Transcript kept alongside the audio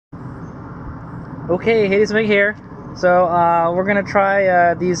Okay, Hades Mig here. So we're gonna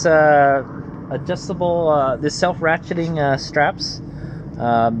try these adjustable, this self-ratcheting straps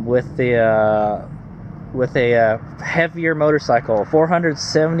with a heavier motorcycle,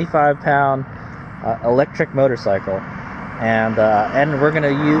 475-pound electric motorcycle, and we're gonna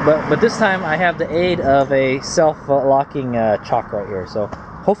use. But this time I have the aid of a self-locking chock right here. So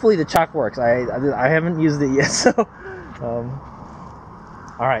hopefully the chock works. I haven't used it yet. So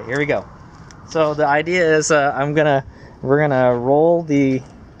all right, here we go. So the idea is we're gonna roll the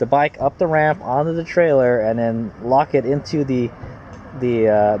bike up the ramp onto the trailer and then lock it into the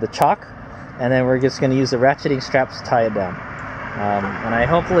chock, and then we're just gonna use the ratcheting straps to tie it down. And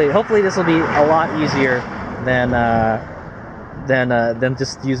hopefully this will be a lot easier than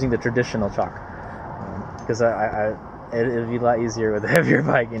just using the traditional chock, because it'd be a lot easier with a heavier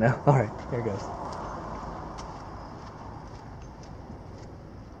bike, you know. All right, here it goes.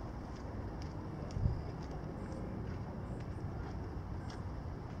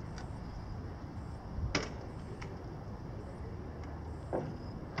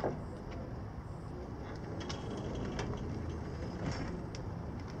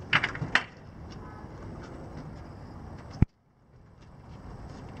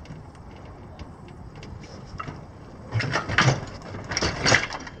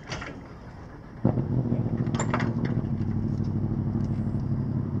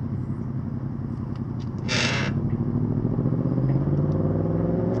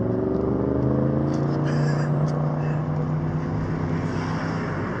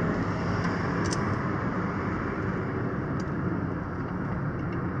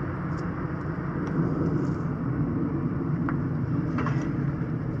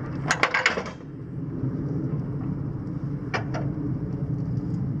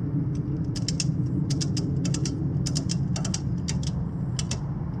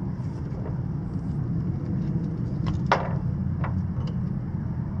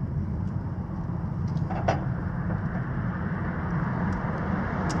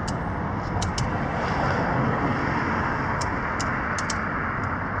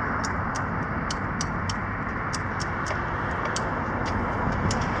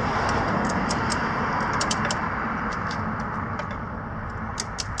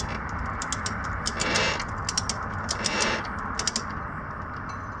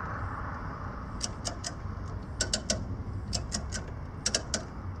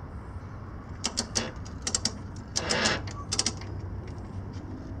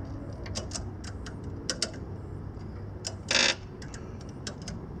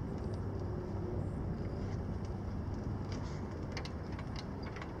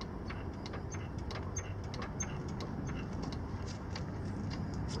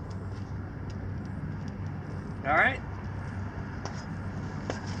 All right,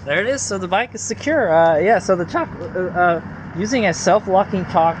 there it is. So the bike is secure. Yeah, so the chock, using a self-locking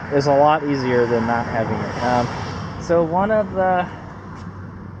chock is a lot easier than not having it. So one of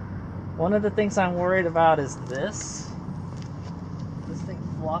the things I'm worried about is this thing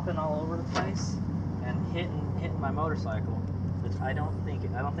flopping all over the place and hitting my motorcycle, which I don't think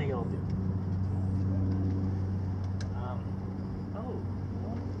it'll do. Oh,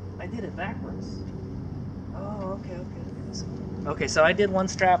 I did it backwards. Oh, okay. So I did one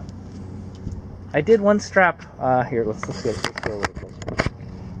strap. Here, let's go a little closer.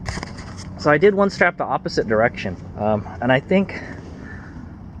 So I did one strap the opposite direction, and I think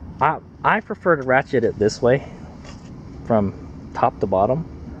I prefer to ratchet it this way, from top to bottom.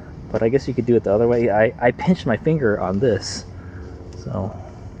 But I guess you could do it the other way. I pinched my finger on this, so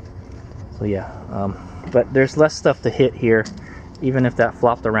yeah. But there's less stuff to hit here. Even if that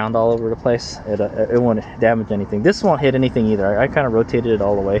flopped around all over the place, it won't damage anything. This won't hit anything either. I kind of rotated it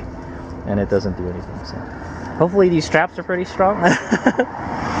all the way, and it doesn't do anything. So hopefully these straps are pretty strong.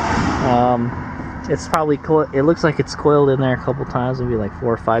 It's probably it looks like it's coiled in there a couple times, maybe like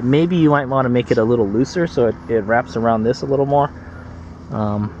 4 or 5. Maybe you might want to make it a little looser so it wraps around this a little more,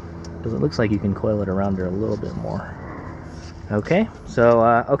 because it looks like you can coil it around there a little bit more. Okay, so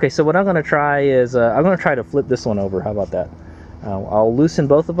what I'm going to try is I'm going to try to flip this one over. How about that? I'll loosen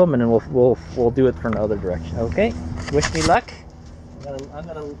both of them, and then we'll do it from the other direction. Okay, wish me luck. I'm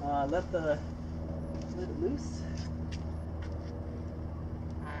gonna let it loose.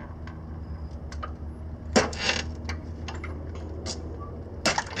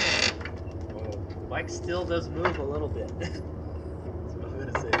 Oh, the bike still does move a little bit. That's what I'm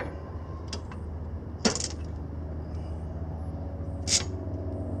gonna say.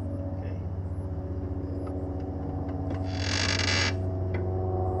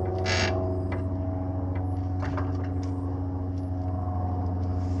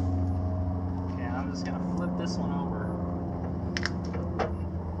 this one over.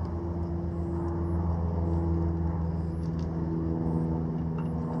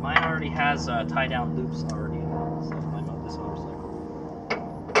 Mine already has tie down loops already in it, so this motorcycle.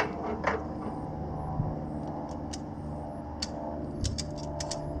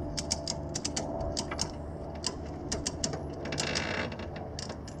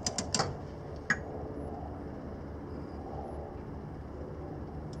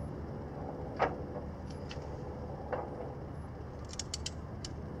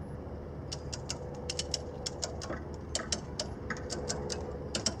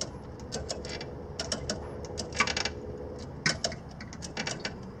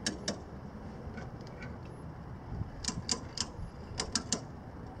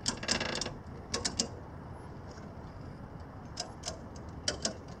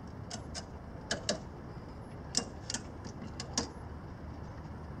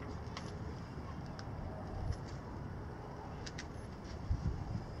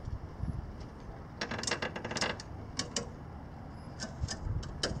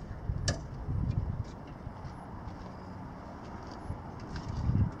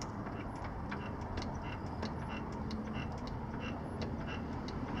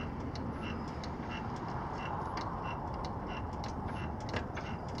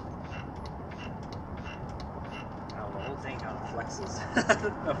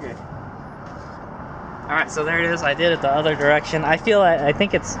 Okay. All right, so there it is. I did it the other direction. I think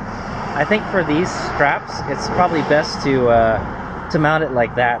for these straps, it's probably best to mount it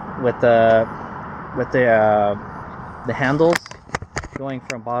like that with the handles going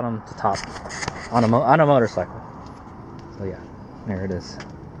from bottom to top on a motorcycle. So yeah, there it is.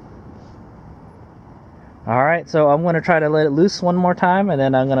 All right, so I'm gonna try to let it loose one more time, and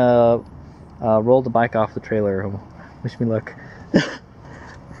then I'm gonna roll the bike off the trailer. Wish me luck.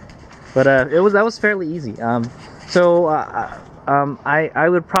 But that was fairly easy. I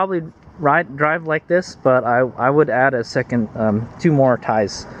would probably drive like this, but I would add a second, 2 more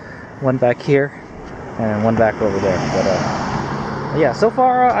ties, one back here and one back over there. But yeah, so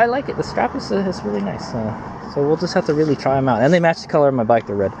far I like it. The strap is really nice. So we'll just have to really try them out, and they match the color of my bike.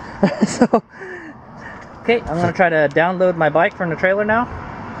 They're red. So okay, I'm gonna try to download my bike from the trailer now.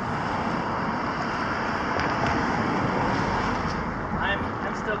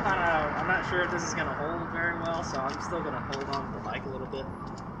 I'm not sure if this is going to hold very well, so I'm still going to hold on to the bike a little bit.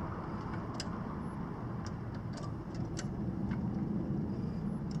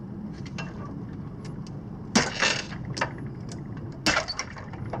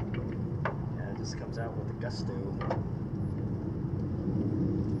 Yeah, it just comes out with a gusto.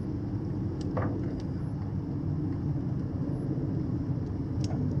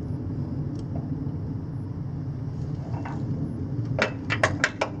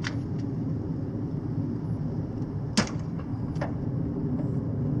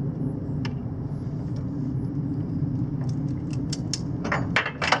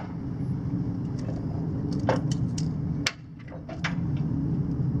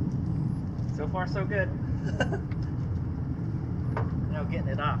 So far, so good. Now getting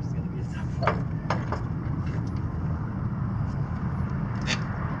it off is going to be a tough one.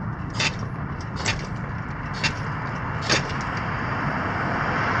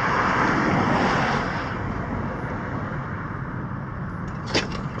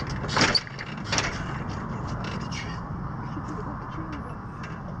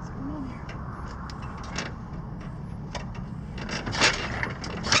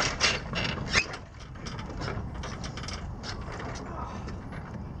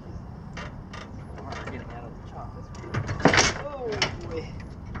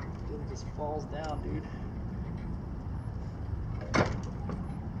 Falls down, dude.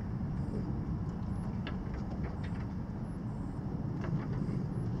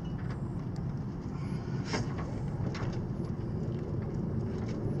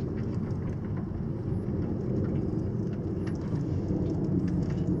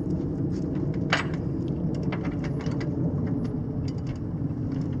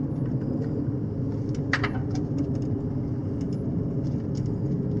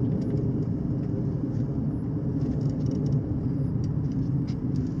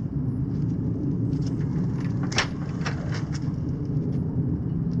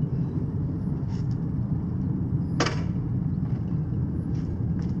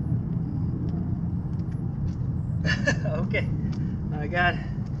 Okay, I got it.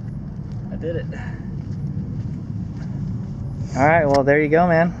 I did it. All right, well, there you go,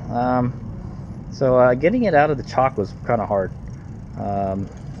 man. So getting it out of the chalk was kind of hard.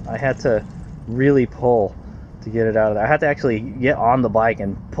 I had to really pull to get it out of there. I had to actually get on the bike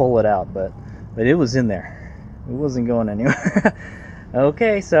and pull it out, but it was in there. It wasn't going anywhere.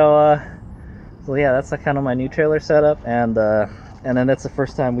 Okay, so yeah, that's kind of my new trailer setup, and then that's the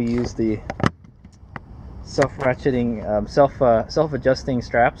first time we use the self-ratcheting, self-adjusting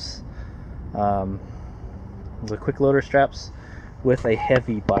straps, the Quickloader straps, with a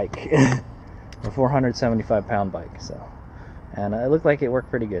heavy bike, a 475-pound bike. So, and it looked like it worked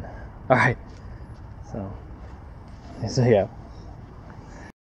pretty good. All right, so yeah.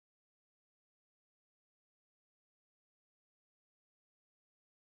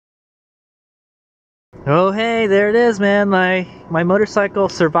 Oh hey, there it is, man. My motorcycle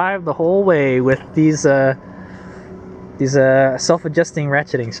survived the whole way with these self-adjusting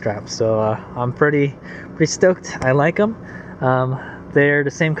ratcheting straps. So I'm pretty stoked. I like them. They're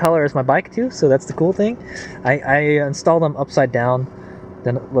the same color as my bike too, so that's the cool thing. I installed them upside down,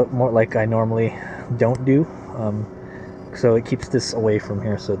 then it looked more like I normally don't do. So it keeps this away from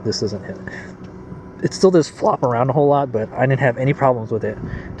here, so this doesn't hit. It still does flop around a whole lot, but I didn't have any problems with it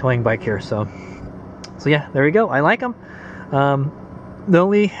towing bike here. So yeah, there we go. I like them. The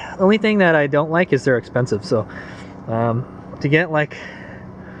only thing that I don't like is they're expensive. So to get like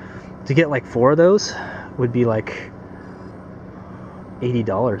 4 of those would be like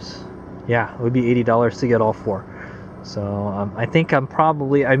 $80. Yeah, it would be $80 to get all 4. So I think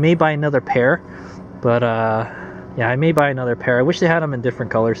I may buy another pair, but yeah, I may buy another pair. I wish they had them in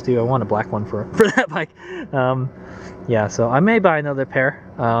different colors too. I want a black one for that bike. Yeah, so I may buy another pair,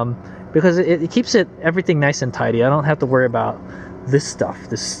 because it keeps everything nice and tidy. I don't have to worry about this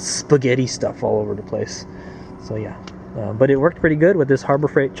spaghetti stuff all over the place. So yeah, but it worked pretty good with this Harbor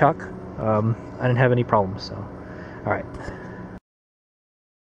Freight chalk. I didn't have any problems. So, all right.